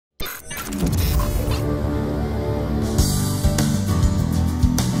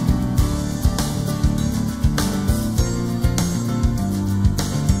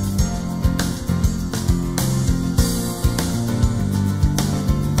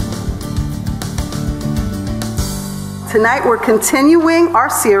Tonight we're continuing our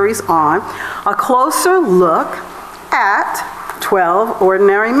series on a closer look at 12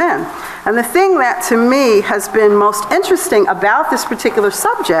 ordinary men. And the thing that to me has been most interesting about this particular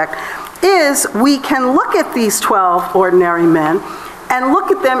subject is we can look at these 12 ordinary men and look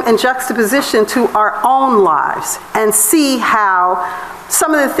at them in juxtaposition to our own lives and see how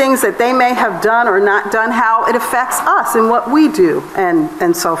some of the things that they may have done or not done, how it affects us and what we do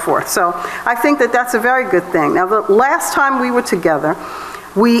and so forth. So I think that that's a very good thing. Now, the last time we were together,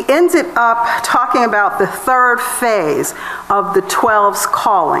 we ended up talking about the third phase of the 12's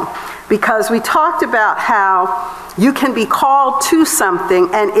calling, because we talked about how you can be called to something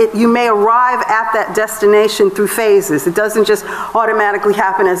and you may arrive at that destination through phases. It doesn't just automatically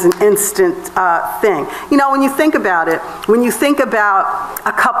happen as an instant thing. You know, when you think about it, when you think about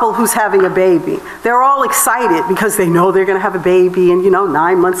a couple who's having a baby, they're all excited because they know they're going to have a baby, and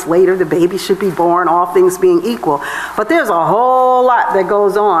 9 months later the baby should be born, all things being equal. But there's a whole lot that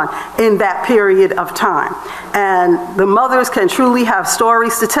goes on in that period of time. And the mothers can truly have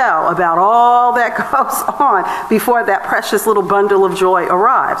stories to tell about all that goes on before that precious little bundle of joy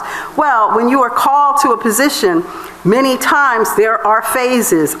arrives. Well, when you are called to a position, many times there are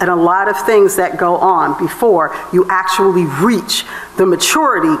phases and a lot of things that go on before you actually reach the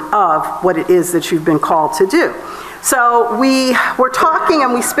maturity of what it is that you've been called to do. So we were talking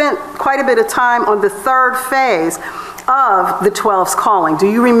and we spent quite a bit of time on the third phase of the 12's calling. Do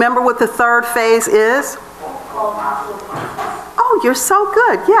you remember what the third phase is? Oh, you're so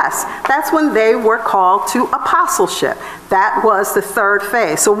good. Yes, that's when they were called to apostleship. That was the third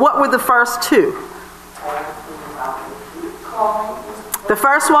phase. So what were the first two? The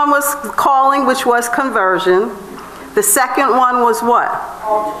first one was calling, which was conversion. The second one was what?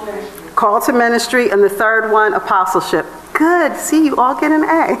 Call to ministry. And the third one, apostleship. Good. See, you all get an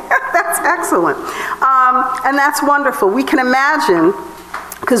A. That's excellent. And that's wonderful. We can imagine,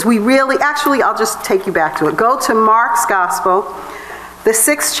 because we really, actually, I'll just take you back to it. Go to Mark's Gospel, the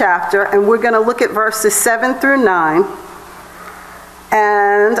 6th chapter, and we're going to look at verses 7 through 9.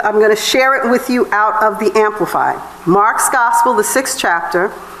 And I'm going to share it with you out of the Amplified. Mark's Gospel, the 6th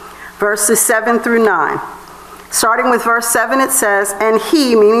chapter, verses 7 through 9. Starting with verse 7, it says, "And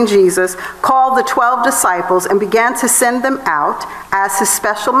he," meaning Jesus, "called the 12 disciples and began to send them out as his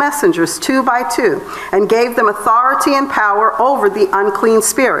special messengers, 2 by 2, and gave them authority and power over the unclean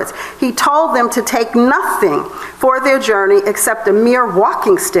spirits. He told them to take nothing for their journey except a mere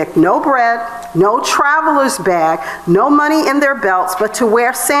walking stick, no bread, no traveler's bag, no money in their belts, but to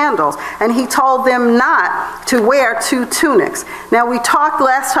wear sandals. And he told them not to wear 2 tunics. Now, we talked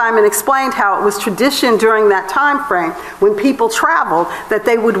last time and explained how it was tradition during that time frame when people traveled that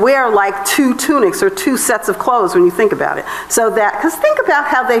they would wear like 2 tunics or 2 sets of clothes when you think about it. So that, because think about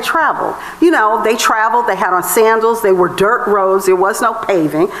how they traveled. They traveled, they had on sandals, they were dirt roads, there was no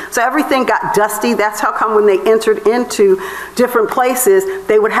paving. So everything got dusty. That's how come when they entered into different places,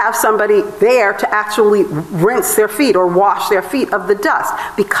 they would have somebody there to actually rinse their feet or wash their feet of the dust,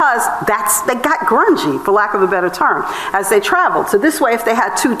 because they got grungy, for lack of a better term, as they traveled. So this way, if they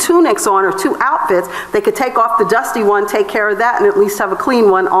had 2 tunics on or 2 outfits, they could take off the dusty one, take care of that, and at least have a clean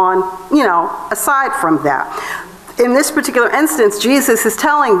one on, aside from that. In this particular instance, Jesus is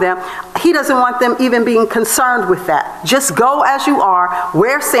telling them he doesn't want them even being concerned with that. Just go as you are,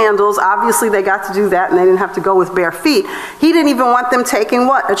 wear sandals. Obviously, they got to do that, and they didn't have to go with bare feet. He didn't even want them taking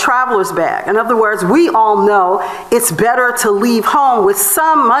what? A traveler's bag. In other words, we all know it's better to leave home with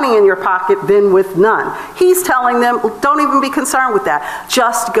some money in your pocket than with none. He's telling them, don't even be concerned with that.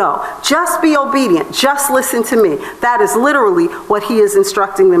 Just go. Just be obedient. Just listen to me. That is literally what he is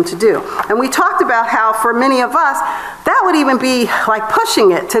instructing them to do. And we talked about how for many of us, that would even be like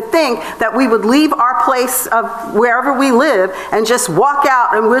pushing it to think that we would leave our place of wherever we live and just walk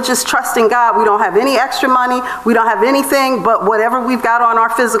out and we're just trusting God. We don't have any extra money. We don't have anything but whatever we've got on our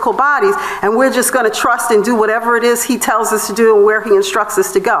physical bodies, and we're just going to trust and do whatever it is he tells us to do and where he instructs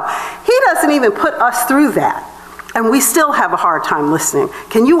us to go. He doesn't even put us through that. And we still have a hard time listening.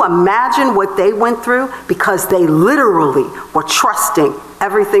 Can you imagine what they went through? Because they literally were trusting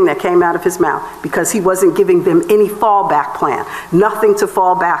everything that came out of his mouth, because he wasn't giving them any fallback plan, nothing to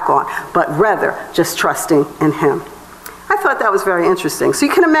fall back on, but rather just trusting in him. I thought that was very interesting. So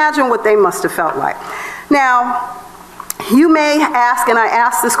you can imagine what they must have felt like. Now, you may ask, and I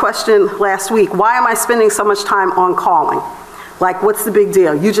asked this question last week, why am I spending so much time on calling? Like, what's the big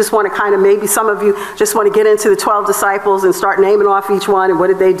deal? You just want to kind of, maybe some of you just want to get into the 12 disciples and start naming off each one and what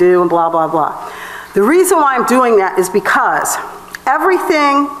did they do and blah, blah, blah. The reason why I'm doing that is because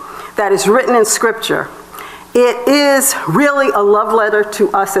everything that is written in Scripture, it is really a love letter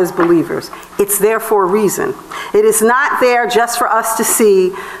to us as believers. It's there for a reason. It is not there just for us to see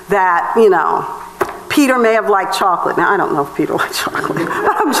that, you know, Peter may have liked chocolate. Now, I don't know if Peter liked chocolate,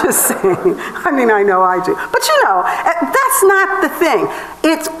 but I'm just saying. I mean, I know I do. But you know, that's not the thing.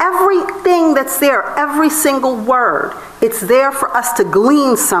 It's everything that's there, every single word. It's there for us to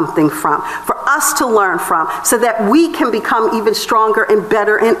glean something from, for us to learn from, so that we can become even stronger and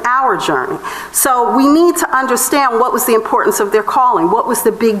better in our journey. So we need to understand what was the importance of their calling, what was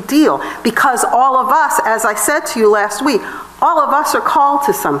the big deal, because all of us, as I said to you last week, all of us are called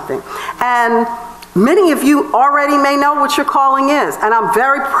to something. And many of you already may know what your calling is, and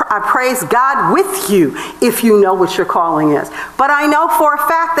I praise God with you if you know what your calling is. But I know for a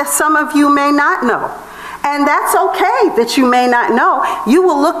fact that some of you may not know. And that's okay that you may not know. You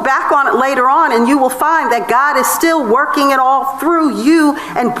will look back on it later on and you will find that God is still working it all through you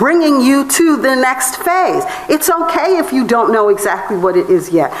and bringing you to the next phase. It's okay if you don't know exactly what it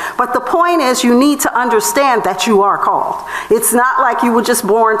is yet. But the point is, you need to understand that you are called. It's not like you were just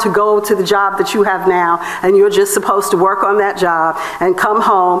born to go to the job that you have now and you're just supposed to work on that job and come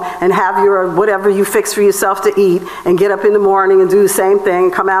home and have your whatever you fix for yourself to eat and get up in the morning and do the same thing,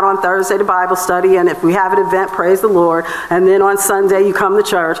 come out on Thursday to Bible study, and if we have an event, praise the Lord, and then on Sunday you come to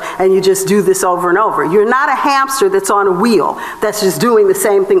church and you just do this over and over. You're not a hamster that's on a wheel that's just doing the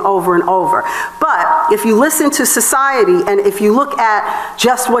same thing over and over. But if you listen to society and if you look at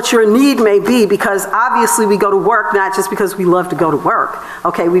just what your need may be, because obviously we go to work not just because we love to go to work.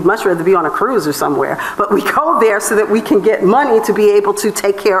 Okay, we'd much rather be on a cruise or somewhere, but we go there so that we can get money to be able to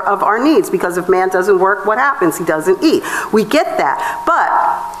take care of our needs, because if man doesn't work, what happens? He doesn't eat. We get that.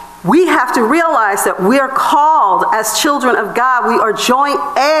 But we have to realize that we're called as children of God. We are joint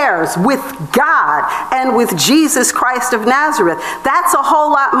heirs with God and with Jesus Christ of Nazareth. That's a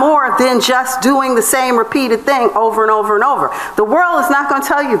whole lot more than just doing the same repeated thing over and over and over. The world is not going to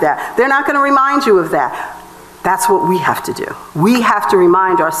tell you that. They're not going to remind you of that. That's what we have to do. We have to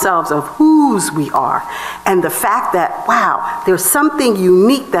remind ourselves of whose we are and the fact that, wow, there's something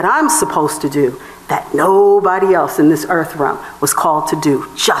unique that I'm supposed to do that nobody else in this earth realm was called to do,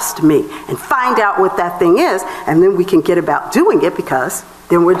 just me. And find out what that thing is, and then we can get about doing it, because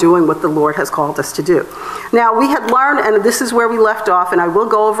then we're doing what the Lord has called us to do. Now, we had learned, and this is where we left off, and I will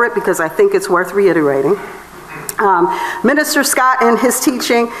go over it because I think it's worth reiterating. Minister Scott, in his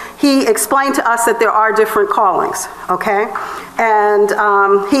teaching, he explained to us that there are different callings, okay? And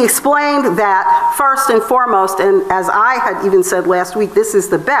he explained that first and foremost, and as I had even said last week, this is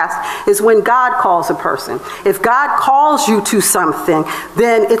the best, is when God calls a person. If God calls you to something,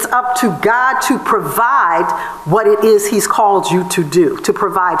 then it's up to God to provide what it is he's called you to do, to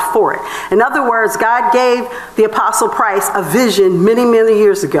provide for it. In other words, God gave the Apostle Price a vision many, many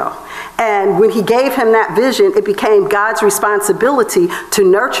years ago. And when he gave him that vision, it became God's responsibility to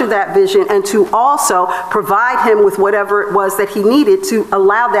nurture that vision and to also provide him with whatever it was that he needed to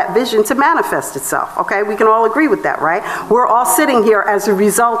allow that vision to manifest itself. Okay, we can all agree with that, right? We're all sitting here as a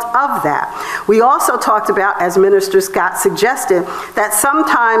result of that. We also talked about, as Minister Scott suggested, that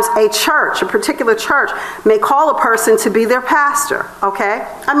sometimes a church, a particular church, may call a person to be their pastor, okay?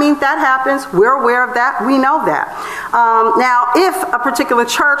 I mean, that happens. We're aware of that. We know that. Now, if a particular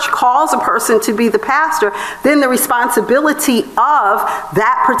church calls a person to be the pastor, then the responsibility of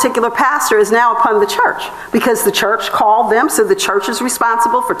that particular pastor is now upon the church, because the church called them, so the church is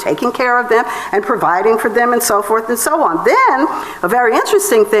responsible for taking care of them and providing for them and so forth and so on. Then, a very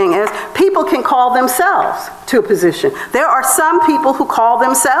interesting thing is people can call themselves to a position. There are some people who call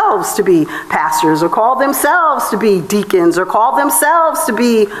themselves to be pastors or call themselves to be deacons or call themselves to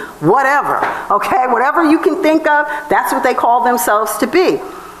be whatever, okay? Whatever you can think of, that's what they call themselves to be.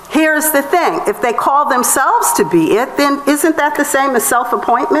 Here's the thing. If they call themselves to be it, then isn't that the same as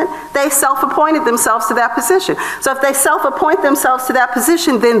self-appointment? They self-appointed themselves to that position. So if they self-appoint themselves to that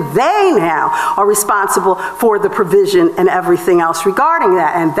position, then they now are responsible for the provision and everything else regarding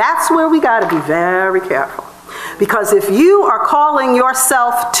that. And that's where we got to be very careful. Because if you are calling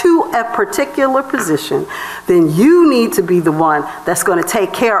yourself to a particular position, then you need to be the one that's going to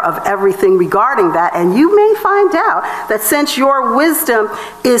take care of everything regarding that. And you may find out that since your wisdom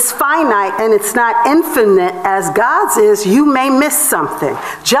is finite and it's not infinite as God's is, you may miss something.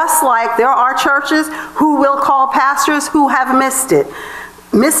 Just like there are churches who will call pastors who have missed it.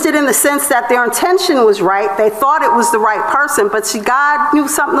 missed it in the sense that their intention was right. They thought it was the right person, but God knew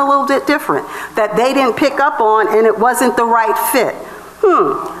something a little bit different that they didn't pick up on, and it wasn't the right fit.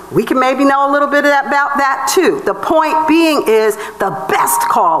 We can maybe know a little bit about that too. The point being is the best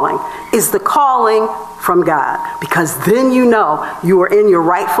calling is the calling from God, because then you know you are in your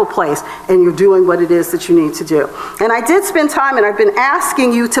rightful place and you're doing what it is that you need to do. And I did spend time, and I've been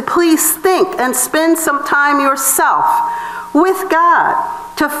asking you to please think and spend some time yourself with God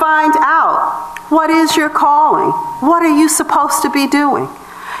to find out, what is your calling? What are you supposed to be doing?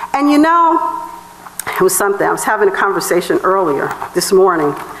 And you know, it was something, I was having a conversation earlier this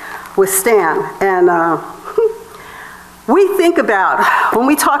morning with Stan, and we think about, when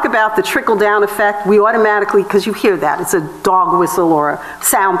we talk about the trickle-down effect, we automatically, because you hear that, it's a dog whistle or a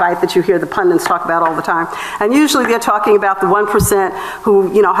sound bite that you hear the pundits talk about all the time. And usually they're talking about the 1%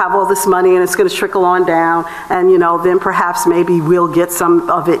 who, have all this money and it's going to trickle on down, and, then perhaps maybe we'll get some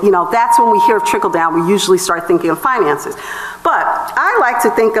of it. That's when we hear of trickle-down, we usually start thinking of finances. But I like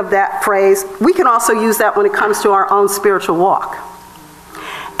to think of that phrase, we can also use that when it comes to our own spiritual walk.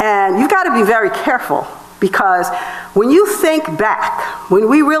 And you've got to be very careful, because when you think back, when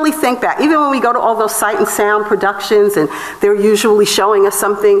we really think back, even when we go to all those sight and sound productions, and they're usually showing us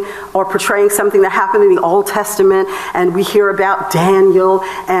something or portraying something that happened in the Old Testament, and we hear about Daniel,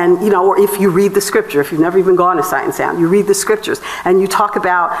 and or if you read the scripture, if you've never even gone to sight and sound, you read the scriptures, and you talk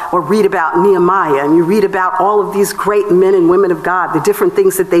about or read about Nehemiah, and you read about all of these great men and women of God, the different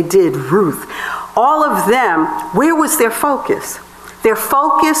things that they did, Ruth, all of them, where was their focus? Their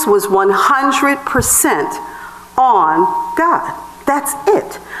focus was 100% on God. That's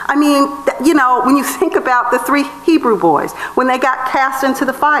it. I mean, when you think about the 3 Hebrew boys, when they got cast into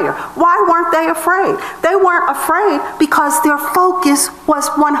the fire, why weren't they afraid? They weren't afraid because their focus was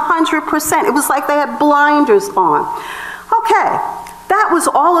 100%. It was like they had blinders on. Okay, that was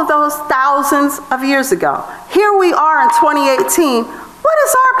all of those thousands of years ago. Here we are in 2018. What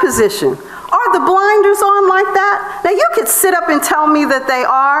is our position? Are the blinders on like that? Now, you could sit up and tell me that they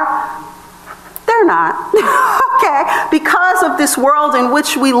are. They're not. Okay? Because of this world in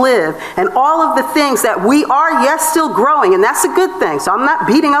which we live and all of the things that we are, yes, still growing, and that's a good thing. So I'm not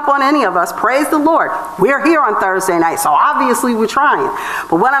beating up on any of us. Praise the Lord. We're here on Thursday night, so obviously we're trying.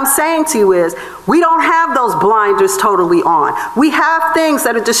 But what I'm saying to you is, we don't have those blinders totally on. We have things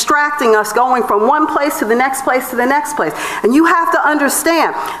that are distracting us going from one place to the next place to the next place. And you have to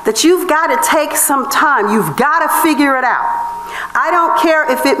understand that you've got to take some time. You've got to figure it out. I don't care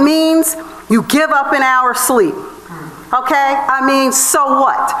if it means you give up an hour's sleep. Okay? I mean, so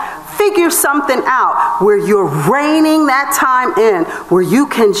what? Figure something out where you're reining that time in, where you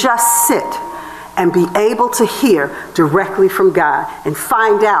can just sit and be able to hear directly from God and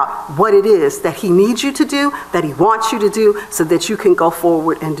find out what it is that He needs you to do, that He wants you to do, so that you can go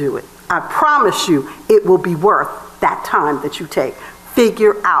forward and do it. I promise you it will be worth that time that you take.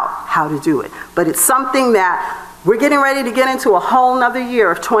 Figure out how to do it. But it's something that we're getting ready to get into a whole nother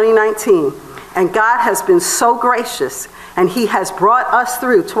year of 2019. And God has been so gracious, and He has brought us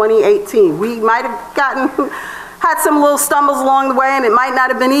through 2018. We might have had some little stumbles along the way, and it might not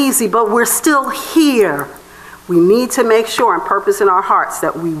have been easy, but we're still here. We need to make sure and purpose in our hearts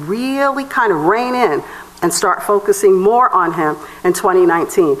that we really kind of rein in and start focusing more on Him in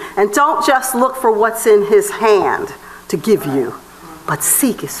 2019. And don't just look for what's in His hand to give you, but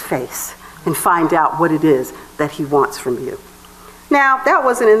seek His face and find out what it is that He wants from you. Now, that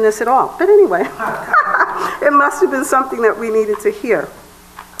wasn't in this at all, but anyway, it must have been something that we needed to hear.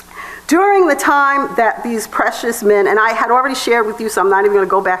 During the time that these precious men, and I had already shared with you, so I'm not even going to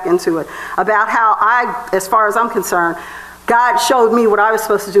go back into it, about how as far as I'm concerned, God showed me what I was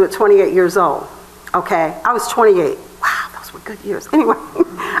supposed to do at 28 years old. Okay? I was 28. Wow, those were good years. Anyway,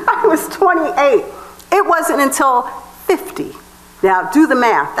 I was 28. It wasn't until 50. Now, do the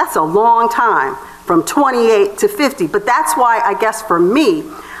math. That's a long time, from 28 to 50. But that's why, I guess for me,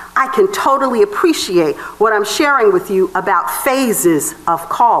 I can totally appreciate what I'm sharing with you about phases of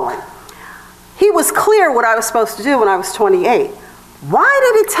calling. He was clear what I was supposed to do when I was 28.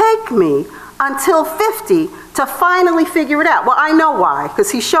 Why did it take me until 50 to finally figure it out? Well, I know why,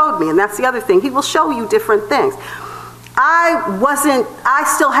 because He showed me, and that's the other thing. He will show you different things. I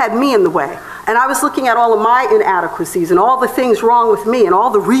still had me in the way. And I was looking at all of my inadequacies and all the things wrong with me and all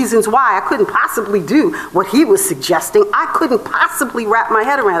the reasons why I couldn't possibly do what He was suggesting. I couldn't possibly wrap my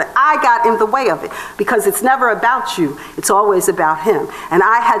head around it. I got in the way of it because it's never about you. It's always about Him. And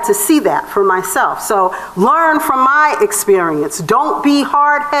I had to see that for myself. So learn from my experience. Don't be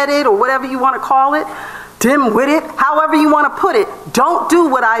hard-headed or whatever you want to call it. dim-witted, however you want to put it, don't do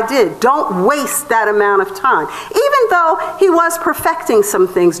what I did. Don't waste that amount of time. Even though he was perfecting some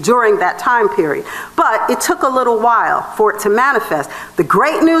things during that time period. But it took a little while for it to manifest. The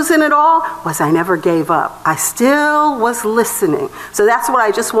great news in it all was I never gave up. I still was listening. So that's what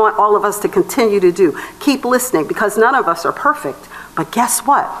I just want all of us to continue to do. Keep listening, because none of us are perfect. But guess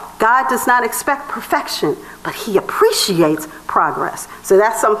what? God does not expect perfection, but he appreciates progress. So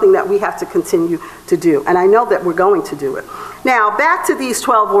that's something that we have to continue to do. And I know that we're going to do it. Now, back to these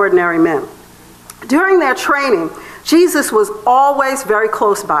 12 ordinary men. During their training, Jesus was always very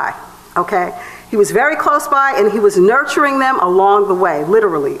close by, okay? He was very close by, and he was nurturing them along the way,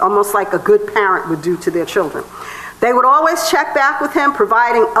 literally, almost like a good parent would do to their children. They would always check back with him,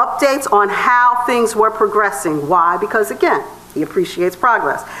 providing updates on how things were progressing. Why? Because, again, he appreciates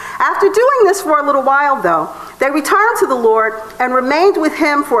progress. After doing this for a little while, though, they returned to the Lord and remained with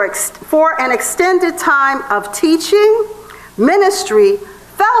him for an extended time of teaching, ministry,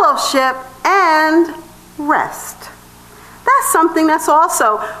 fellowship, and rest. That's something that's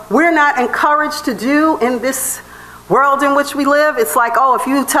also we're not encouraged to do in this world in which we live. It's like, oh, if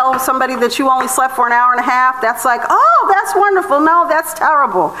you tell somebody that you only slept for an hour and a half, that's like, oh, that's wonderful. No, that's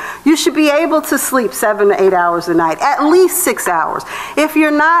terrible. You should be able to sleep 7 to 8 hours a night, at least 6 hours. If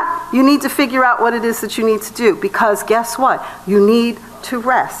you're not, you need to figure out what it is that you need to do, because guess what? You need to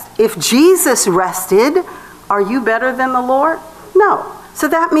rest. If Jesus rested, are you better than the Lord? No. So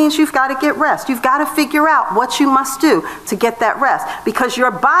that means you've got to get rest. You've got to figure out what you must do to get that rest, because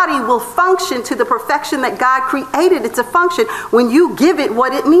your body will function to the perfection that God created it to function when you give it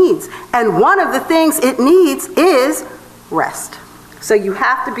what it needs. And one of the things it needs is rest. So you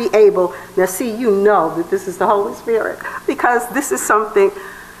have to be able, now see, you know that this is the Holy Spirit, because this is something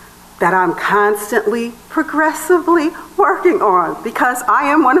that I'm constantly, progressively working on, because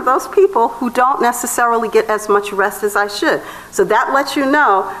I am one of those people who don't necessarily get as much rest as I should. So that lets you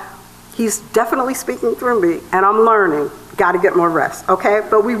know he's definitely speaking through me, and I'm learning. Got to get more rest, okay?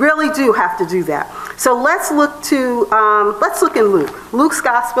 But we really do have to do that. So let's look in Luke. Luke's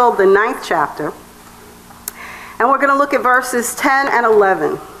Gospel, the 9th chapter, and we're going to look at verses 10 and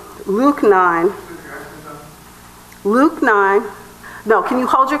 11. Luke 9. No, can you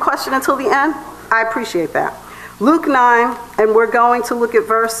hold your question until the end? I appreciate that. Luke 9, and we're going to look at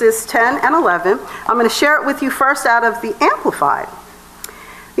verses 10 and 11. I'm going to share it with you first out of the Amplified.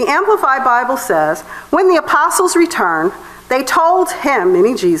 The Amplified Bible says, when the apostles returned, they told him,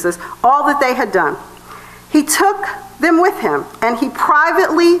 meaning Jesus, all that they had done. He took them with him, and he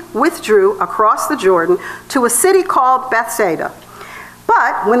privately withdrew across the Jordan to a city called Bethsaida.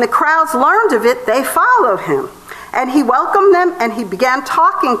 But when the crowds learned of it, they followed him. And he welcomed them, and he began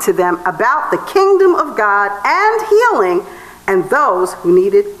talking to them about the kingdom of God and healing and those who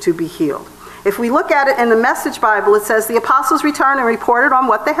needed to be healed. If we look at it in the Message Bible, it says the apostles returned and reported on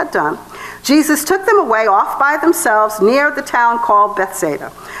what they had done. Jesus took them away off by themselves near the town called Bethsaida.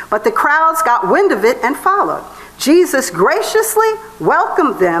 But the crowds got wind of it and followed. Jesus graciously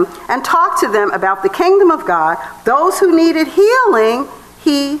welcomed them and talked to them about the kingdom of God. Those who needed healing,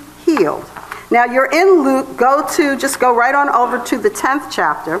 he healed. Now you're in Luke, just go right on over to the 10th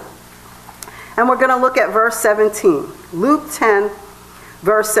chapter, and we're going to look at verse 17. Luke 10,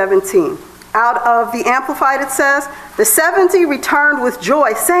 verse 17. Out of the Amplified it says, the 70 returned with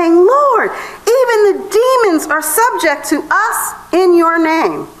joy, saying, Lord, even the demons are subject to us in your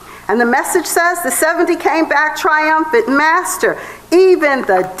name. And the Message says, the 70 came back triumphant, Master, even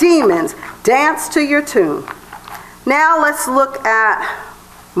the demons dance to your tune. Now let's look at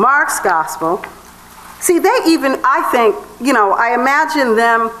Mark's Gospel. See, they even, I think, I imagine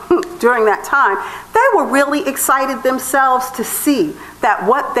them during that time, they were really excited themselves to see that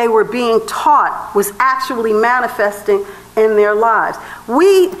what they were being taught was actually manifesting in their lives.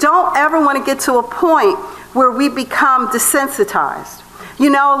 We don't ever want to get to a point where we become desensitized.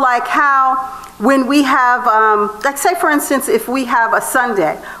 Like how when we have, like say for instance, if we have a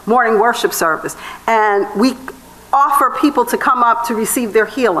Sunday morning worship service and we offer people to come up to receive their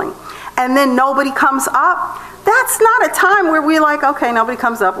healing, and then nobody comes up, that's not a time where we're like, okay, nobody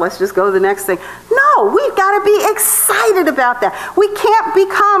comes up, let's just go to the next thing. No, we've got to be excited about that. We can't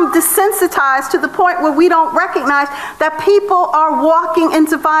become desensitized to the point where we don't recognize that people are walking in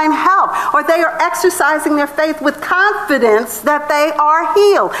divine health, or they are exercising their faith with confidence that they are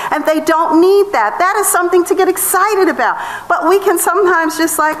healed, and they don't need that. That is something to get excited about. But we can sometimes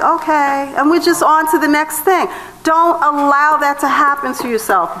just like, okay, and we're just on to the next thing. Don't allow that to happen to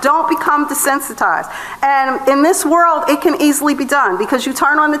yourself. Don't become desensitized. And in this world, it can easily be done because you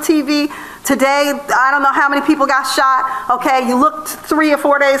turn on the TV today, I don't know how many people got shot. Okay, you look 3 or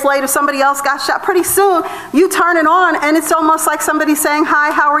 4 days later, somebody else got shot. Pretty soon, you turn it on and it's almost like somebody saying,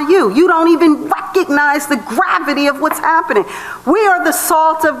 hi, how are you? You don't even recognize the gravity of what's happening. We are the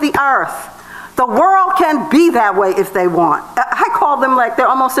salt of the earth. The world can be that way if they want. I call them like they're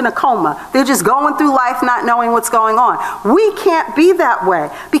almost in a coma. They're just going through life not knowing what's going on. We can't be that way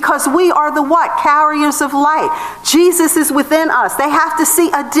because we are the what? Carriers of light. Jesus is within us. They have to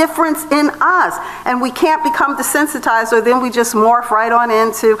see a difference in us. And we can't become desensitized or then we just morph right on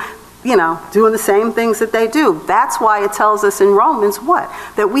into, doing the same things that they do. That's why it tells us in Romans what?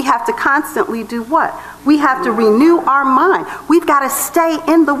 That we have to constantly do what? We have to renew our mind. We've got to stay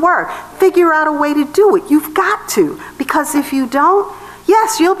in the Word. Figure out a way to do it. You've got to. Because if you don't,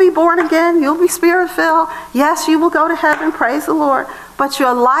 yes, you'll be born again. You'll be Spirit-filled. Yes, you will go to heaven. Praise the Lord. But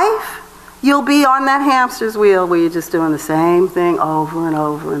your life, you'll be on that hamster's wheel where you're just doing the same thing over and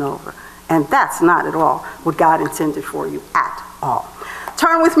over and over. And that's not at all what God intended for you at all.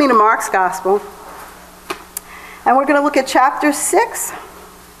 Turn with me to Mark's Gospel. And we're going to look at chapter 6.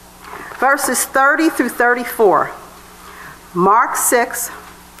 Verses 30 through 34. Mark 6,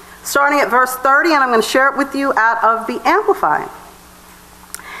 starting at verse 30, and I'm going to share it with you out of the Amplified.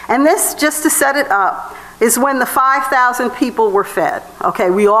 And this, just to set it up, is when the 5,000 people were fed. Okay,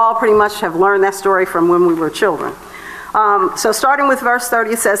 we all pretty much have learned that story from when we were children. So starting with verse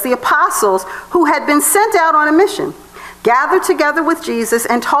 30, it says, the apostles who had been sent out on a mission gathered together with Jesus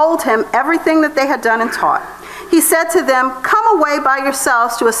and told him everything that they had done and taught. He said to them, come away by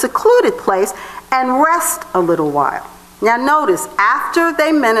yourselves to a secluded place and rest a little while. Now notice, after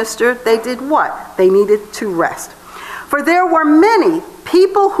they ministered, they did what? They needed to rest. For there were many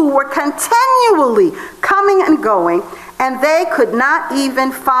people who were continually coming and going, and they could not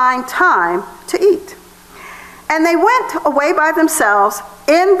even find time to eat. And they went away by themselves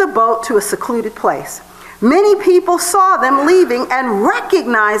in the boat to a secluded place. Many people saw them leaving and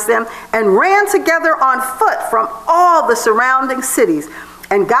recognized them and ran together on foot from all the surrounding cities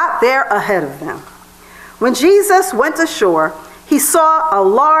and got there ahead of them. When Jesus went ashore, he saw a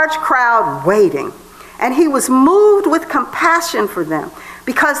large crowd waiting, and he was moved with compassion for them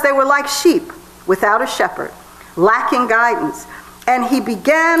because they were like sheep without a shepherd, lacking guidance, and he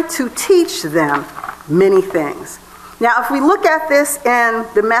began to teach them many things. Now, if we look at this in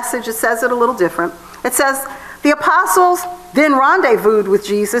the Message, it says it a little different. It says, the apostles then rendezvoused with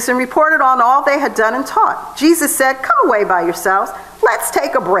Jesus and reported on all they had done and taught. Jesus said, come away by yourselves. Let's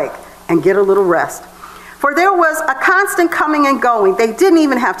take a break and get a little rest. For there was a constant coming and going. They didn't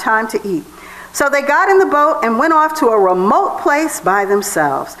even have time to eat. So they got in the boat and went off to a remote place by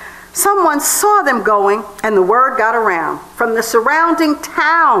themselves. Someone saw them going, and the word got around. From the surrounding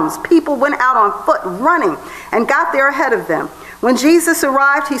towns, people went out on foot running and got there ahead of them. When Jesus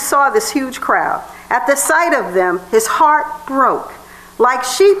arrived, he saw this huge crowd. At the sight of them, his heart broke. Like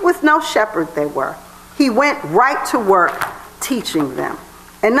sheep with no shepherd they were. He went right to work teaching them.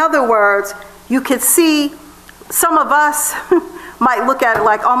 In other words, you could see some of us might look at it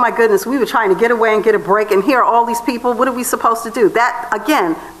like, oh my goodness, we were trying to get away and get a break, and here are all these people. What are we supposed to do? That,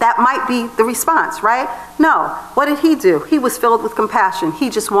 again, that might be the response, right? No. What did he do? He was filled with compassion. He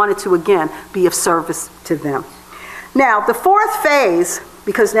just wanted to, again, be of service to them. Now, the fourth phase,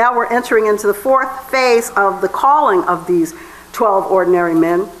 because now we're entering into the fourth phase of the calling of these 12 ordinary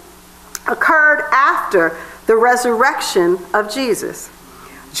men, occurred after the resurrection of Jesus.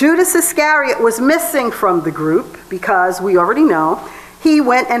 Judas Iscariot was missing from the group because we already know he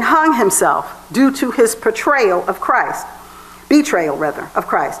went and hung himself due to his betrayal of Christ.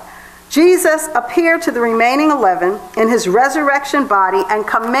 Jesus appeared to the remaining 11 in his resurrection body and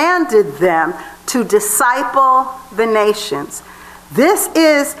commanded them to disciple the nations. This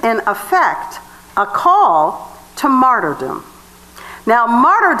is, in effect, a call to martyrdom. Now,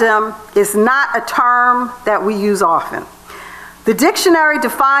 martyrdom is not a term that we use often. The dictionary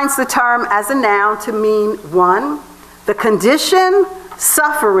defines the term as a noun to mean, 1, the condition,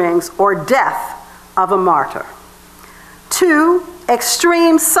 sufferings, or death of a martyr. 2,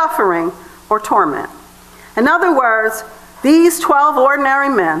 extreme suffering or torment. In other words, these 12 ordinary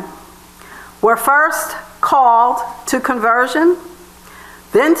men were first called to conversion,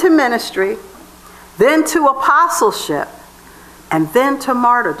 then to ministry, then to apostleship, and then to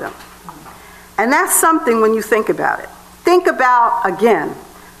martyrdom. And that's something when you think about it. Think about, again,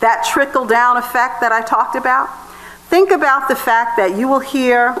 that trickle-down effect that I talked about. Think about the fact that you will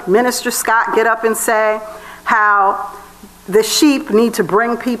hear Minister Scott get up and say how the sheep need to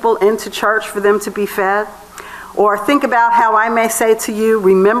bring people into church for them to be fed. Or think about how I may say to you,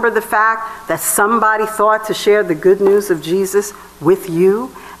 remember the fact that somebody thought to share the good news of Jesus with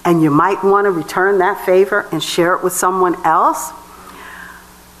you, and you might want to return that favor and share it with someone else.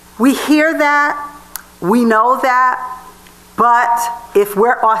 We hear that, we know that, but if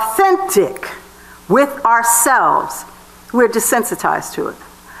we're authentic with ourselves, we're desensitized to it.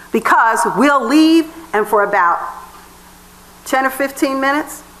 Because we'll leave, and for about 10 or 15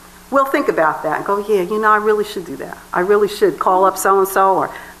 minutes, we'll think about that and go, yeah, I really should do that. I really should call up so-and-so,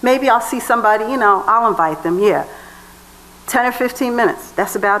 or maybe I'll see somebody, I'll invite them, yeah. 10 or 15 minutes,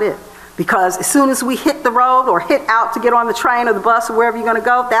 that's about it. Because as soon as we hit the road or hit out to get on the train or the bus or wherever you're going to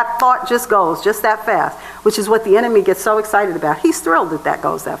go, that thought just goes just that fast, which is what the enemy gets so excited about. He's thrilled that that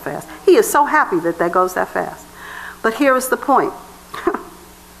goes that fast. He is so happy that that goes that fast. But here is the point.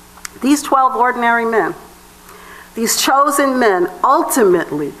 These 12 ordinary men, these chosen men,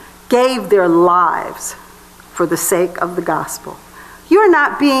 ultimately gave their lives for the sake of the gospel. You're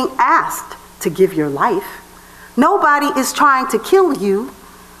not being asked to give your life. Nobody is trying to kill you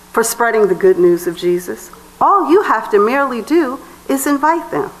for spreading the good news of Jesus. All you have to merely do is invite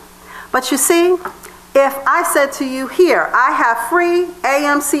them. But you see, if I said to you, here, I have free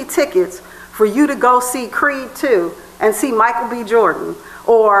AMC tickets for you to go see Creed 2 and see Michael B. Jordan,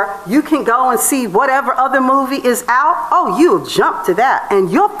 or you can go and see whatever other movie is out, oh, you'll jump to that,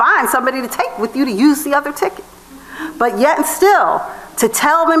 and you'll find somebody to take with you to use the other ticket. But yet and still, to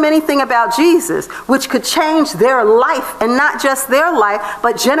tell them anything about Jesus, which could change their life, and not just their life,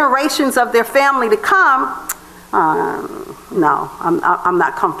 but generations of their family to come, no, I'm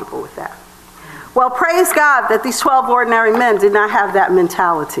not comfortable with that. Well, praise God that these 12 ordinary men did not have that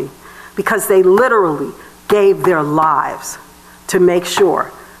mentality, because they literally gave their lives to make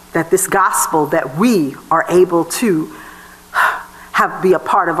sure that this gospel that we are able to be a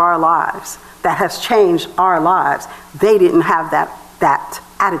part of our lives, that has changed our lives, they didn't have that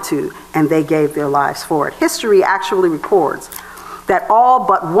attitude, and they gave their lives for it. History actually records that all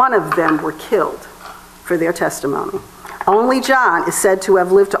but one of them were killed for their testimony. Only John is said to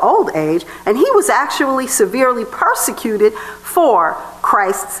have lived to old age, and he was actually severely persecuted for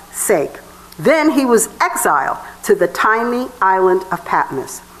Christ's sake. Then he was exiled to the tiny island of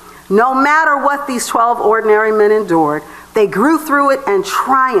Patmos. No matter what these 12 ordinary men endured, they grew through it and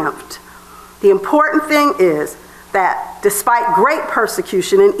triumphed. The important thing is that despite great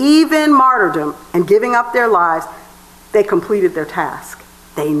persecution and even martyrdom and giving up their lives, they completed their task.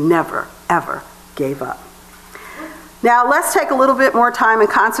 They never, ever gave up. Now let's take a little bit more time and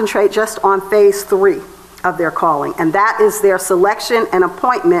concentrate just on phase 3 of their calling, and that is their selection and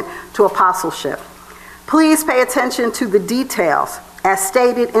appointment to apostleship. Please pay attention to the details as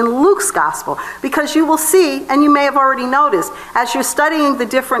stated in Luke's gospel, because you will see, and you may have already noticed, as you're studying the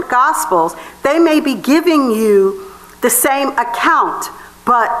different gospels, they may be giving you the same account,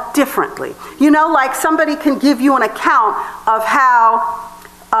 but differently. Like somebody can give you an account of how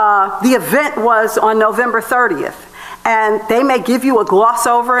the event was on November 30th. And they may give you a gloss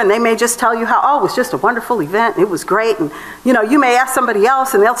over, and they may just tell you how, it was just a wonderful event, it was great. And you may ask somebody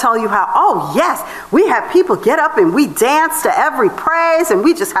else, and they'll tell you how, oh yes, we had people get up and we danced to every praise, and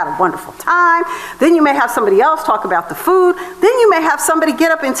we just had a wonderful time. Then you may have somebody else talk about the food. Then you may have somebody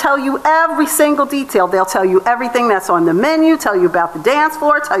get up and tell you every single detail. They'll tell you everything that's on the menu, tell you about the dance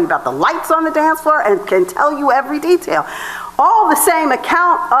floor, tell you about the lights on the dance floor, and can tell you every detail. All the same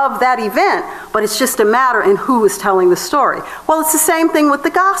account of that event, but it's just a matter in who is telling the story. Well, it's the same thing with the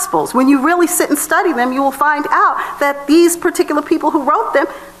Gospels. When you really sit and study them, you will find out that these particular people who wrote them,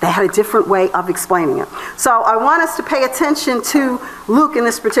 they had a different way of explaining it. So I want us to pay attention to Luke in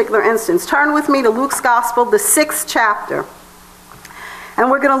this particular instance. Turn with me to Luke's Gospel, the 6th chapter.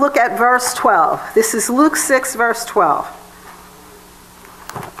 And we're going to look at verse 12. This is Luke 6, verse 12.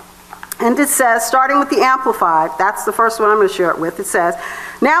 And it says, starting with the Amplified, that's the first one I'm going to share it with. It says,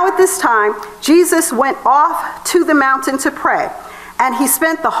 now at this time, Jesus went off to the mountain to pray, and he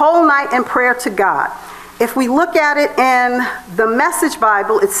spent the whole night in prayer to God. If we look at it in the Message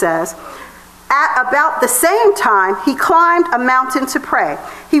Bible, it says, at about the same time, he climbed a mountain to pray.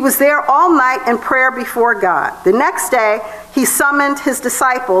 He was there all night in prayer before God. The next day, he summoned his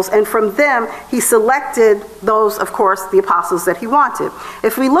disciples, and from them, he selected those, of course, the apostles that he wanted.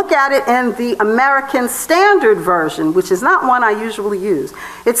 If we look at it in the American Standard Version, which is not one I usually use,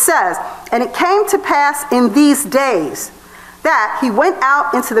 it says, and it came to pass in these days that he went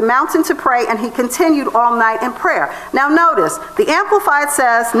out into the mountain to pray, and he continued all night in prayer. Now notice, the Amplified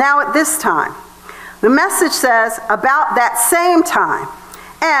says, now at this time. The Message says, about that same time.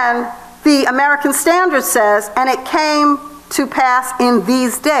 And the American Standard says, and it came to pass in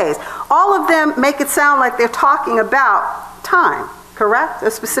these days. All of them make it sound like they're talking about time, correct?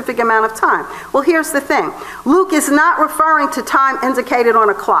 A specific amount of time. Well, here's the thing. Luke is not referring to time indicated on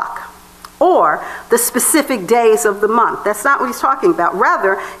a clock or the specific days of the month. That's not what he's talking about.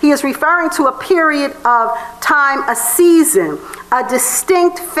 Rather, he is referring to a period of time, a season, a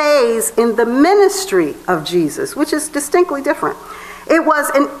distinct phase in the ministry of Jesus, which is distinctly different. It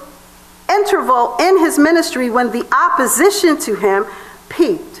was an interval in his ministry when the opposition to him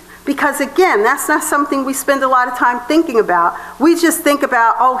peaked. Because again, that's not something we spend a lot of time thinking about. We just think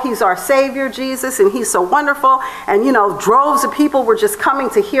about, oh, he's our Savior, Jesus, and he's so wonderful. And, droves of people were just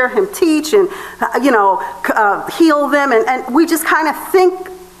coming to hear him teach and, heal them. And we just kind of think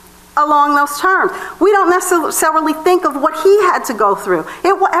along those terms. We don't necessarily think of what he had to go through.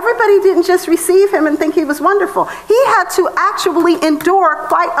 Everybody didn't just receive him and think he was wonderful. He had to actually endure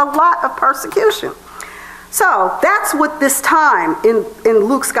quite a lot of persecution. So that's what this time in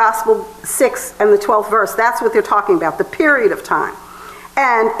Luke's Gospel 6 and the 12th verse, that's what they're talking about, the period of time.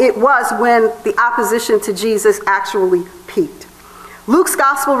 And it was when the opposition to Jesus actually peaked. Luke's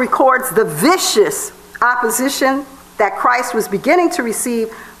Gospel records the vicious opposition that Christ was beginning to receive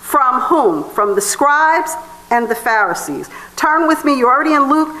from whom? From the scribes and the Pharisees. Turn with me, you're already in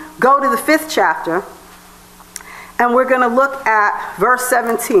Luke, go to the 5th chapter, and we're going to look at verse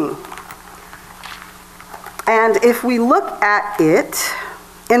 17. And if we look at it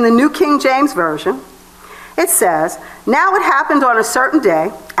in the New King James Version, it says, "Now it happened on a certain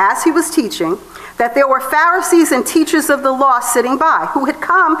day, as he was teaching, that there were Pharisees and teachers of the law sitting by, who had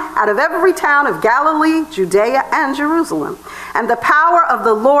come out of every town of Galilee, Judea, and Jerusalem. And the power of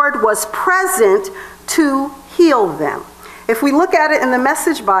the Lord was present to heal them." If we look at it in the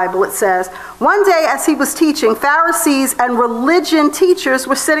Message Bible, it says, "One day as he was teaching, Pharisees and religion teachers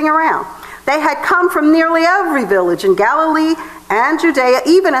were sitting around. They had come from nearly every village in Galilee and Judea,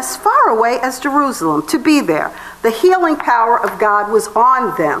 even as far away as Jerusalem, to be there. The healing power of God was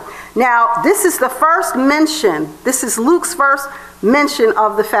on them." Now, this is the first mention. This is Luke's first mention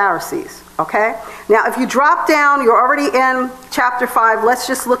of the Pharisees, okay? Now, if you drop down, you're already in chapter 5. Let's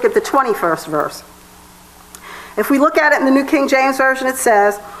just look at the 21st verse. If we look at it in the New King James Version, it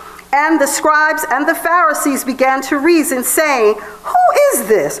says, "And the scribes and the Pharisees began to reason, saying, 'Who is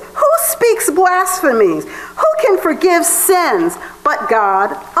this? Who speaks blasphemies? Who can forgive sins but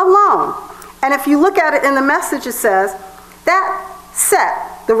God alone?'" And if you look at it in the Message, it says, that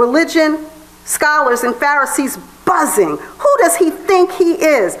set the religion scholars and Pharisees buzzing. Who does he think he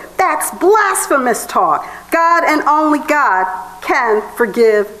is? That's blasphemous talk. God and only God can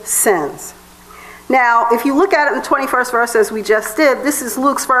forgive sins. Now, if you look at it in the 21st verse, as we just did, this is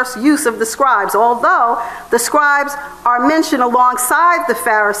Luke's first use of the scribes, although the scribes are mentioned alongside the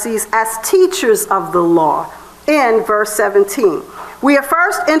Pharisees as teachers of the law in verse 17. We are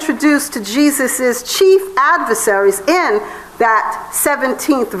first introduced to Jesus' chief adversaries in that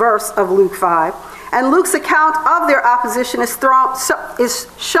 17th verse of Luke 5. And Luke's account of their opposition is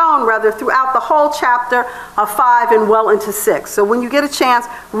shown throughout the whole chapter of 5 and well into 6. So when you get a chance,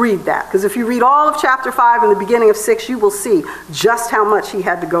 read that. Because if you read all of chapter 5 and the beginning of 6, you will see just how much he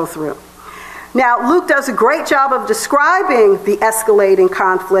had to go through. Now, Luke does a great job of describing the escalating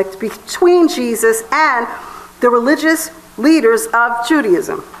conflict between Jesus and the religious leaders of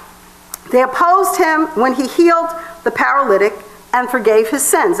Judaism. They opposed him when he healed the paralytic and forgave his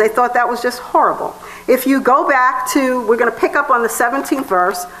sins. They thought that was just horrible. If you go back to, we're going to pick up on the 17th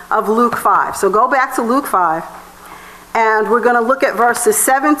verse of Luke 5. So go back to Luke 5, and we're going to look at verses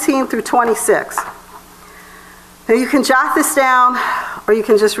 17 through 26. Now you can jot this down, or you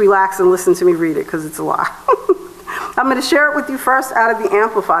can just relax and listen to me read it, because it's a lot. I'm going to share it with you first out of the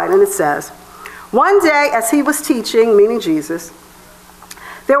Amplified, and it says, "One day as he was teaching," meaning Jesus,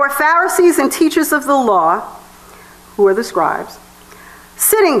 "there were Pharisees and teachers of the law," who are the scribes,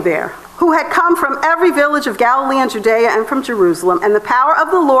 "sitting there, who had come from every village of Galilee and Judea and from Jerusalem, and the power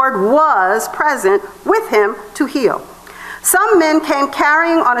of the Lord was present with him to heal. Some men came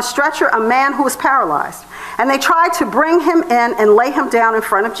carrying on a stretcher a man who was paralyzed, and they tried to bring him in and lay him down in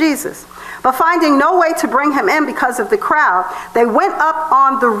front of Jesus. But finding no way to bring him in because of the crowd, they went up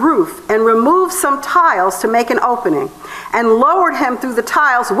on the roof and removed some tiles to make an opening, and lowered him through the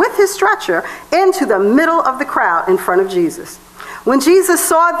tiles with his stretcher into the middle of the crowd in front of Jesus. When Jesus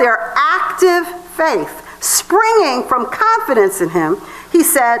saw their active faith springing from confidence in him, he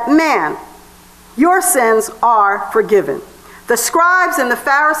said, 'Man, your sins are forgiven.' The scribes and the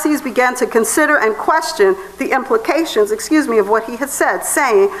Pharisees began to consider and question the implications, of what he had said,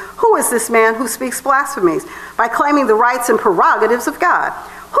 saying, 'Who is this man who speaks blasphemies by claiming the rights and prerogatives of God?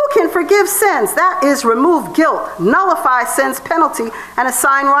 Who can forgive sins? That is, remove guilt, nullify sin's penalty, and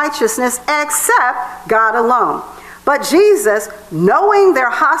assign righteousness except God alone. But Jesus, knowing their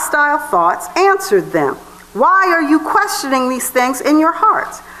hostile thoughts, answered them, why are you questioning these things in your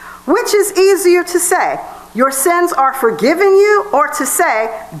hearts? Which is easier to say, your sins are forgiven you, or to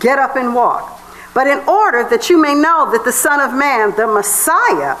say, get up and walk? But in order that you may know that the Son of Man, the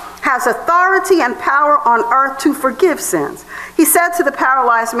Messiah, has authority and power on earth to forgive sins, he said to the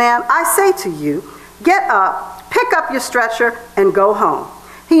paralyzed man, I say to you, get up, pick up your stretcher, and go home.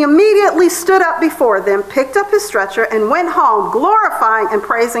 He immediately stood up before them, picked up his stretcher, and went home, glorifying and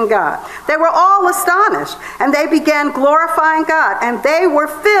praising God. They were all astonished, and they began glorifying God, and they were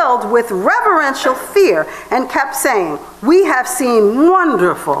filled with reverential fear and kept saying, we have seen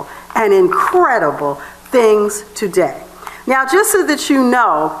wonderful and incredible things today. Now, just so that you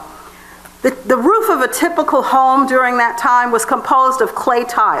know, the roof of a typical home during that time was composed of clay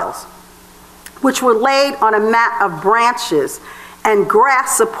tiles, which were laid on a mat of branches, and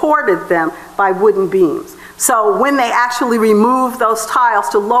grass supported them by wooden beams. So when they actually removed those tiles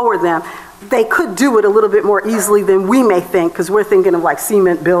to lower them, they could do it a little bit more easily than we may think, because we're thinking of like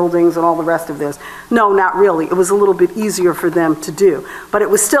cement buildings and all the rest of this. No, not really. It was a little bit easier for them to do. But it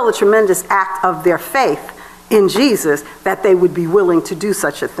was still a tremendous act of their faith in Jesus that they would be willing to do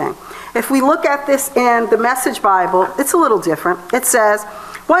such a thing. If we look at this in the Message Bible, it's a little different. It says,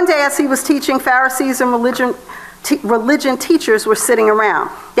 one day as he was teaching, Pharisees and religion teachers were sitting around.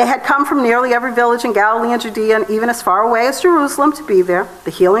 They had come from nearly every village in Galilee and Judea, and even as far away as Jerusalem to be there.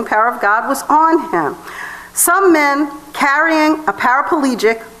 The healing power of God was on him. Some men carrying a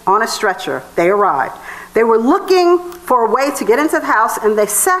paraplegic on a stretcher, they arrived. They were looking for a way to get into the house, and they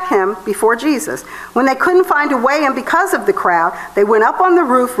set him before Jesus. When they couldn't find a way in because of the crowd, they went up on the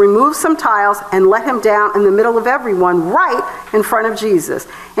roof, removed some tiles, and let him down in the middle of everyone, right in front of Jesus.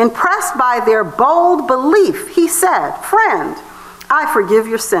 Impressed by their bold belief, he said, friend, I forgive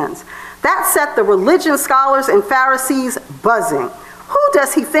your sins. That set the religion scholars and Pharisees buzzing. Who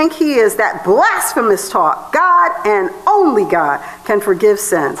does he think he is, that blasphemous talk? God and only God can forgive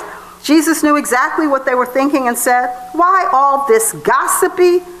sins. Jesus knew exactly what they were thinking and said, why all this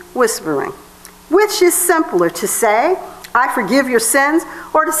gossipy whispering? Which is simpler, to say, I forgive your sins,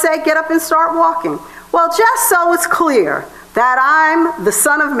 or to say, get up and start walking? Well, just so it's clear that I'm the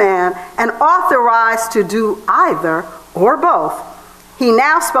Son of Man and authorized to do either or both, he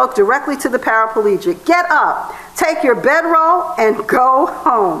now spoke directly to the paraplegic. Get up, take your bedroll, and go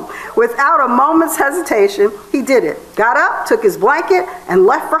home. Without a moment's hesitation, he did it. Got up, took his blanket, and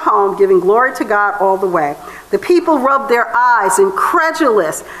left for home, giving glory to God all the way. The people rubbed their eyes,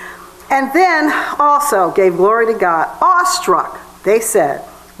 incredulous, and then also gave glory to God. Awestruck, they said,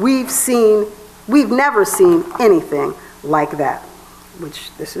 we've never seen anything like that, which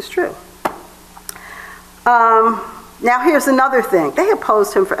this is true. Now here's another thing. They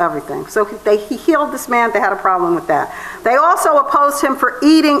opposed him for everything. So he healed this man. They had a problem with that. They also opposed him for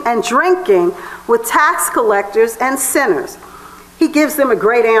eating and drinking with tax collectors and sinners. He gives them a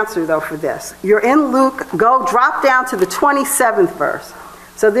great answer, though, for this. You're in Luke. Go drop down to the 27th verse.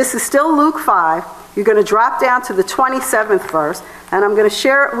 So this is still Luke 5. You're going to drop down to the 27th verse, and I'm going to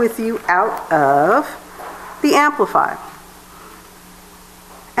share it with you out of the Amplified.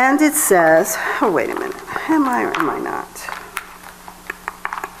 And it says, oh, wait a minute, am I or am I not?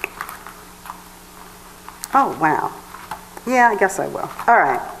 Oh, wow. Yeah, I guess I will. All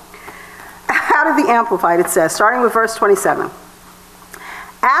right. Out of the Amplified, it says, starting with verse 27.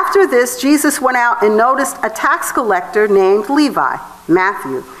 After this, Jesus went out and noticed a tax collector named Levi,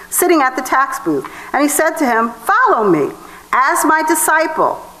 Matthew, sitting at the tax booth. And he said to him, follow me as my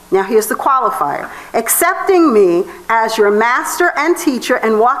disciple. Now here's the qualifier. Accepting me as your master and teacher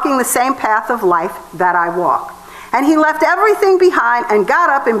and walking the same path of life that I walk. And he left everything behind and got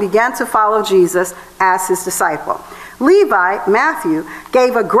up and began to follow Jesus as his disciple. Levi, Matthew,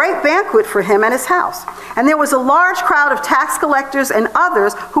 gave a great banquet for him at his house. And there was a large crowd of tax collectors and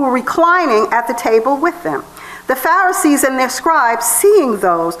others who were reclining at the table with them. The Pharisees and their scribes, seeing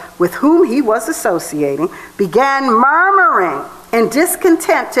those with whom he was associating, began murmuring in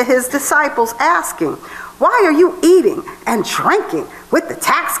discontent to his disciples, asking, why are you eating and drinking with the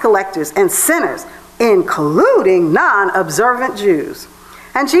tax collectors and sinners, including non-observant Jews?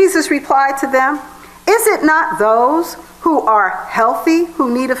 And Jesus replied to them, is it not those who are healthy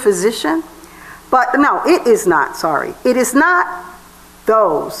who need a physician? But no, it is not, sorry. It is not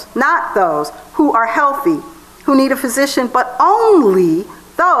those who are healthy who need a physician, but only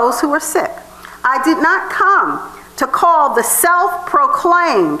those who are sick. I did not come to call the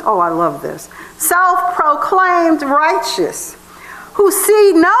self-proclaimed, oh, I love this, self-proclaimed righteous, who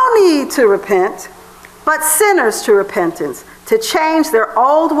see no need to repent, but sinners to repentance, to change their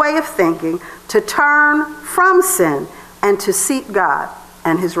old way of thinking, to turn from sin, and to seek God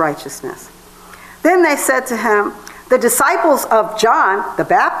and his righteousness. Then they said to him, the disciples of John the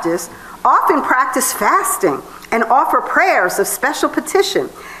Baptist often practice fasting and offer prayers of special petition,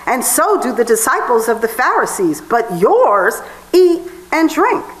 and so do the disciples of the Pharisees, but yours eat and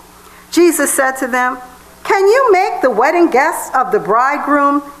drink. Jesus said to them, can you make the wedding guests of the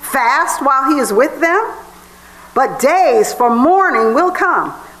bridegroom fast while he is with them? But days for mourning will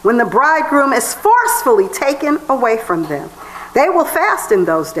come when the bridegroom is forcefully taken away from them. They will fast in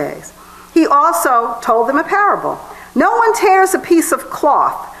those days. He also told them a parable. No one tears a piece of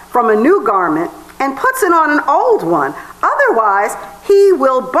cloth from a new garment and puts it on an old one. Otherwise, he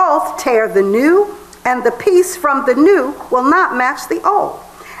will both tear the new, and the piece from the new will not match the old.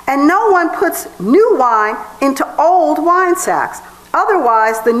 And no one puts new wine into old wine sacks.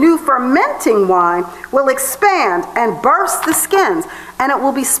 Otherwise, the new fermenting wine will expand and burst the skins, and it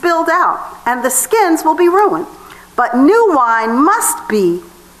will be spilled out, and the skins will be ruined. But new wine must be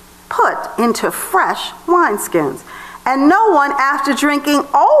put into fresh wineskins. And no one, after drinking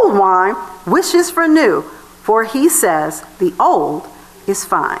old wine, wishes for new, for he says, the old is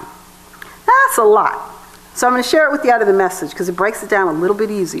fine. That's a lot. So I'm going to share it with you out of the Message because it breaks it down a little bit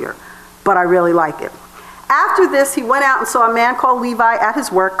easier, but I really like it. After this, he went out and saw a man called Levi at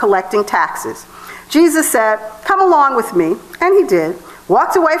his work collecting taxes. Jesus said, come along with me, and he did,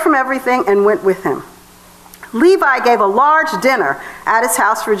 walked away from everything and went with him. Levi gave a large dinner at his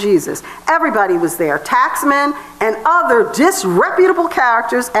house for Jesus. Everybody was there, taxmen and other disreputable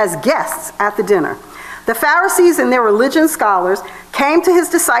characters as guests at the dinner. The Pharisees and their religion scholars came to his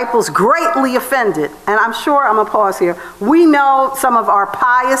disciples greatly offended. And I'm sure, I'm going to pause here, we know some of our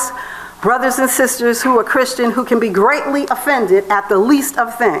pious brothers and sisters who are Christian who can be greatly offended at the least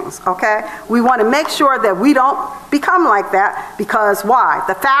of things, okay? We want to make sure that we don't become like that because why?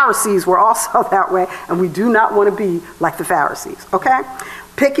 The Pharisees were also that way, and we do not want to be like the Pharisees, okay?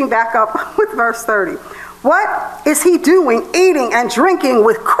 Picking back up with verse 30. What is he doing eating and drinking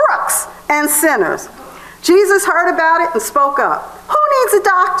with crooks and sinners? Jesus heard about it and spoke up. Who needs a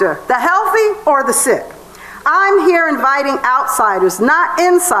doctor, the healthy or the sick? I'm here inviting outsiders, not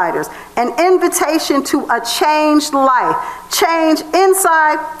insiders, an invitation to a changed life, change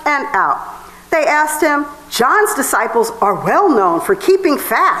inside and out. They asked him, John's disciples are well known for keeping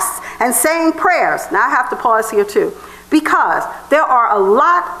fasts and saying prayers. Now I have to pause here too, because there are a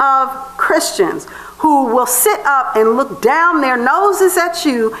lot of Christians who will sit up and look down their noses at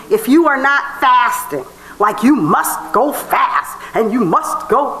you if you are not fasting. Like you must go fast and you must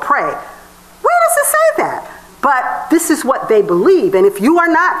go pray. Where does it say that? But this is what they believe. And if you are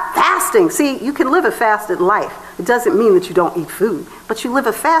not fasting, see, you can live a fasted life. It doesn't mean that you don't eat food, but you live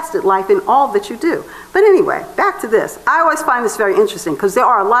a fasted life in all that you do. But anyway, back to this. I always find this very interesting because there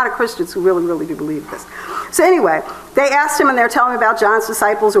are a lot of Christians who really, really do believe this. So anyway, they asked him and they're telling him about John's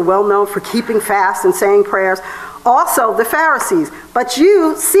disciples are well known for keeping fast and saying prayers. Also the Pharisees. But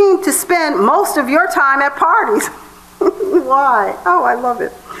you seem to spend most of your time at parties. Why? Oh, I love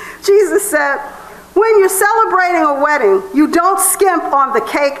it. Jesus said, when you're celebrating a wedding, you don't skimp on the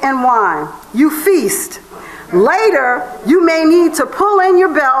cake and wine. You feast. Later, you may need to pull in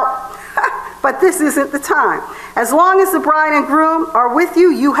your belt, but this isn't the time. As long as the bride and groom are with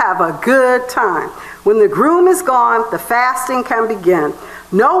you, you have a good time. When the groom is gone, the fasting can begin.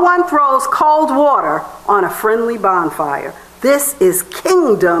 No one throws cold water on a friendly bonfire. This is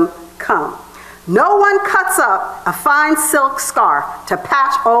kingdom come. No one cuts up a fine silk scarf to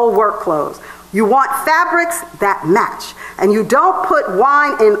patch old work clothes. You want fabrics that match, and you don't put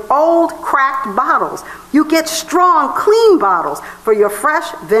wine in old, cracked bottles. You get strong, clean bottles for your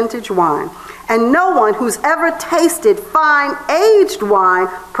fresh vintage wine. And no one who's ever tasted fine, aged wine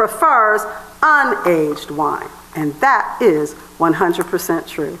prefers unaged wine. And that is 100%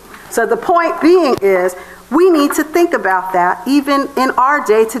 true. So the point being is, we need to think about that even in our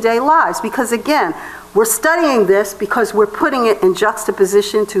day-to-day lives, because again, we're studying this because we're putting it in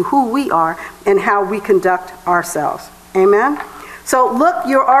juxtaposition to who we are and how we conduct ourselves. Amen? So look,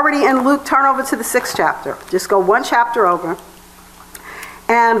 you're already in Luke. Turn over to the 6th chapter. Just go one chapter over.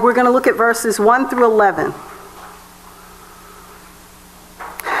 And we're going to look at verses 1 through 11.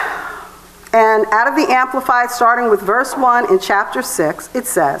 And out of the Amplified, starting with verse 1 in chapter 6, it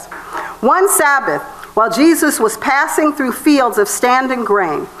says, one Sabbath, while Jesus was passing through fields of standing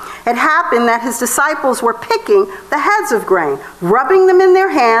grain, it happened that his disciples were picking the heads of grain, rubbing them in their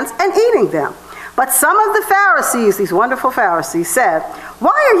hands and eating them. But some of the Pharisees, these wonderful Pharisees, said,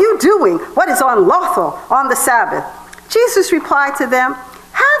 why are you doing what is unlawful on the Sabbath? Jesus replied to them,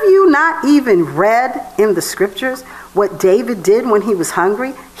 have you not even read in the scriptures what David did when he was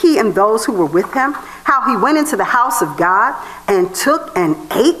hungry, he and those who were with him? How he went into the house of God and took and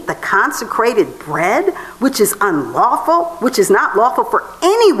ate the consecrated bread, which is not lawful for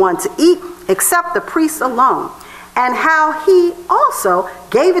anyone to eat except the priests alone. And how he also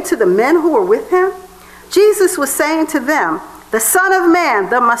gave it to the men who were with him? Jesus was saying to them, the Son of Man,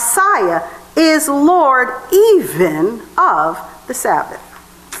 the Messiah, is Lord even of the Sabbath.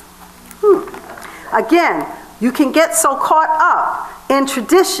 Again, you can get so caught up in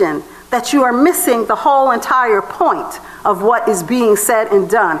tradition that you are missing the whole entire point of what is being said and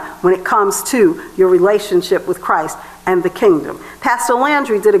done when it comes to your relationship with Christ and the kingdom. Pastor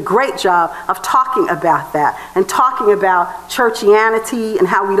Landry did a great job of talking about that and talking about churchianity and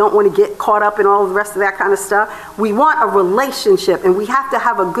how we don't want to get caught up in all the rest of that kind of stuff. We want a relationship, and we have to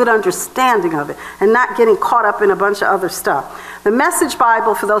have a good understanding of it and not getting caught up in a bunch of other stuff. The Message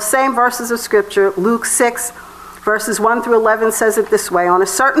Bible, for those same verses of Scripture, Luke 6, verses 1 through 11 says it this way. On a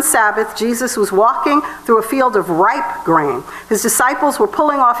certain Sabbath, Jesus was walking through a field of ripe grain. His disciples were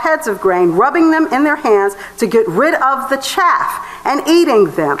pulling off heads of grain, rubbing them in their hands to get rid of the chaff, and eating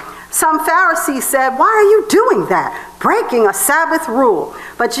them. Some Pharisees said, why are you doing that? Breaking a Sabbath rule.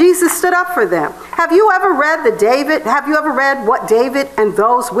 But Jesus stood up for them. Have you ever read what David and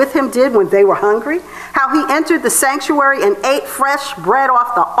those with him did when they were hungry? How he entered the sanctuary and ate fresh bread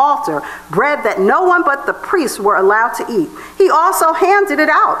off the altar, bread that no one but the priests were allowed to eat. He also handed it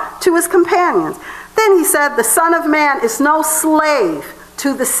out to his companions. Then he said, the Son of Man is no slave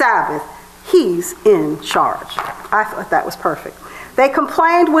to the Sabbath. He's in charge. I thought that was perfect. They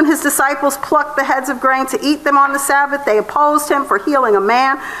complained when his disciples plucked the heads of grain to eat them on the Sabbath. They opposed him for healing a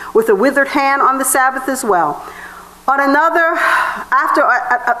man with a withered hand on the Sabbath as well. On another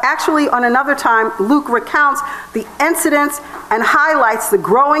time, Luke recounts the incidents and highlights the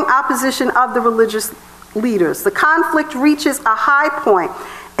growing opposition of the religious leaders. The conflict reaches a high point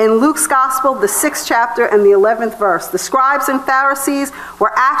in Luke's Gospel, the 6th chapter and the 11th verse. The scribes and Pharisees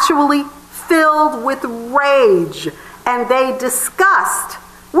were actually filled with rage, and they discussed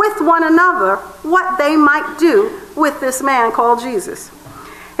with one another what they might do with this man called Jesus.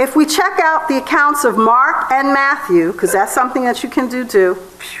 If we check out the accounts of Mark and Matthew, because that's something that you can do too,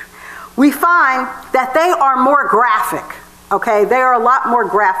 we find that they are more graphic. Okay, they are a lot more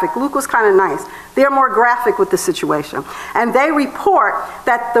graphic. Luke was kind of nice. They're more graphic with the situation. And they report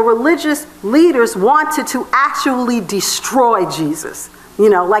that the religious leaders wanted to actually destroy Jesus. You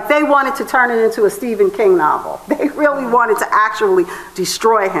know, like they wanted to turn it into a Stephen King novel. They really wanted to actually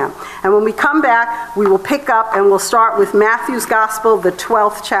destroy him. And when we come back, we will pick up and we'll start with Matthew's Gospel, the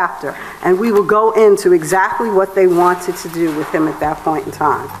 12th chapter. And we will go into exactly what they wanted to do with him at that point in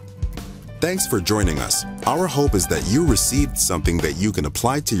time. Thanks for joining us. Our hope is that you received something that you can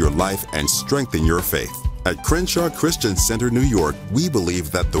apply to your life and strengthen your faith. At Crenshaw Christian Center, New York, we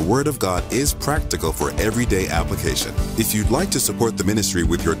believe that the Word of God is practical for everyday application. If you'd like to support the ministry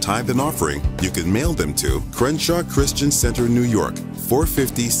with your tithe and offering, you can mail them to Crenshaw Christian Center, New York,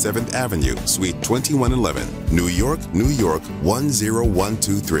 450 7th Avenue, Suite 2111, New York, New York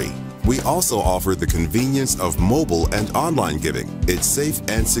 10123. We also offer the convenience of mobile and online giving. It's safe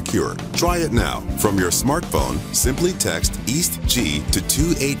and secure. Try it now. From your smartphone, simply text EASTG to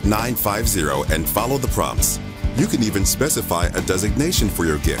 28950 and follow the prompts. You can even specify a designation for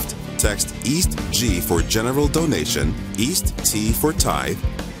your gift. Text EASTG for general donation, EAST-T for tithe,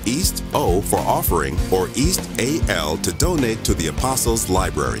 EAST-O for offering, or EAST-AL to donate to the Apostles'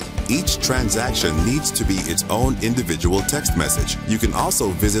 Library. Each transaction needs to be its own individual text message. You can also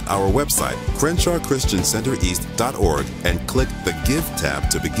visit our website, CrenshawChristianCenterEast.org, and click the Give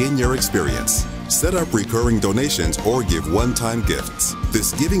tab to begin your experience. Set up recurring donations or give one-time gifts.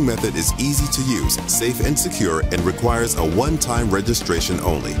 This giving method is easy to use, safe and secure, and requires a one-time registration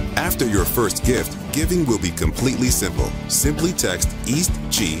only. After your first gift, giving will be completely simple. Simply text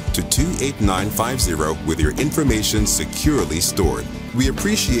EASTG to 28950 with your information securely stored. We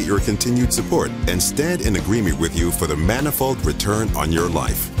appreciate your continued support and stand in agreement with you for the manifold return on your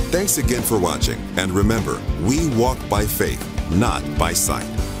life. Thanks again for watching, and remember, we walk by faith, not by sight.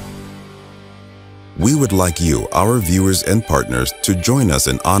 We would like you, our viewers and partners, to join us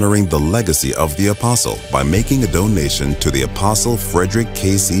in honoring the legacy of the Apostle by making a donation to the Apostle Frederick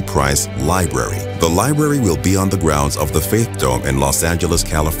K.C. Price Library. The library will be on the grounds of the Faith Dome in Los Angeles,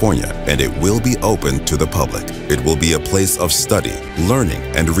 California, and it will be open to the public. It will be a place of study, learning,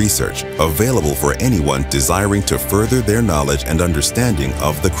 and research, available for anyone desiring to further their knowledge and understanding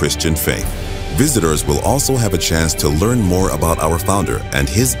of the Christian faith. Visitors will also have a chance to learn more about our founder and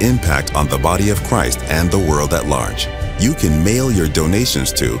his impact on the body of Christ and the world at large. You can mail your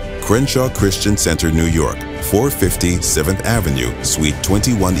donations to Crenshaw Christian Center, New York, 450 7th Avenue, Suite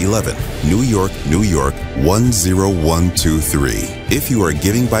 2111, New York, New York, 10123. If you are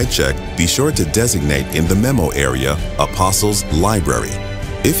giving by check, be sure to designate in the memo area Apostles Library.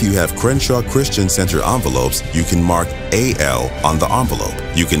 If you have Crenshaw Christian Center envelopes, you can mark AL on the envelope.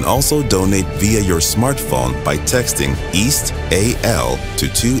 You can also donate via your smartphone by texting East AL to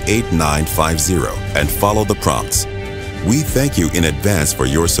 28950 and follow the prompts. We thank you in advance for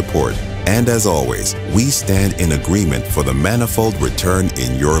your support, and as always, we stand in agreement for the manifold return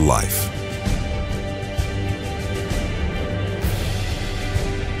in your life.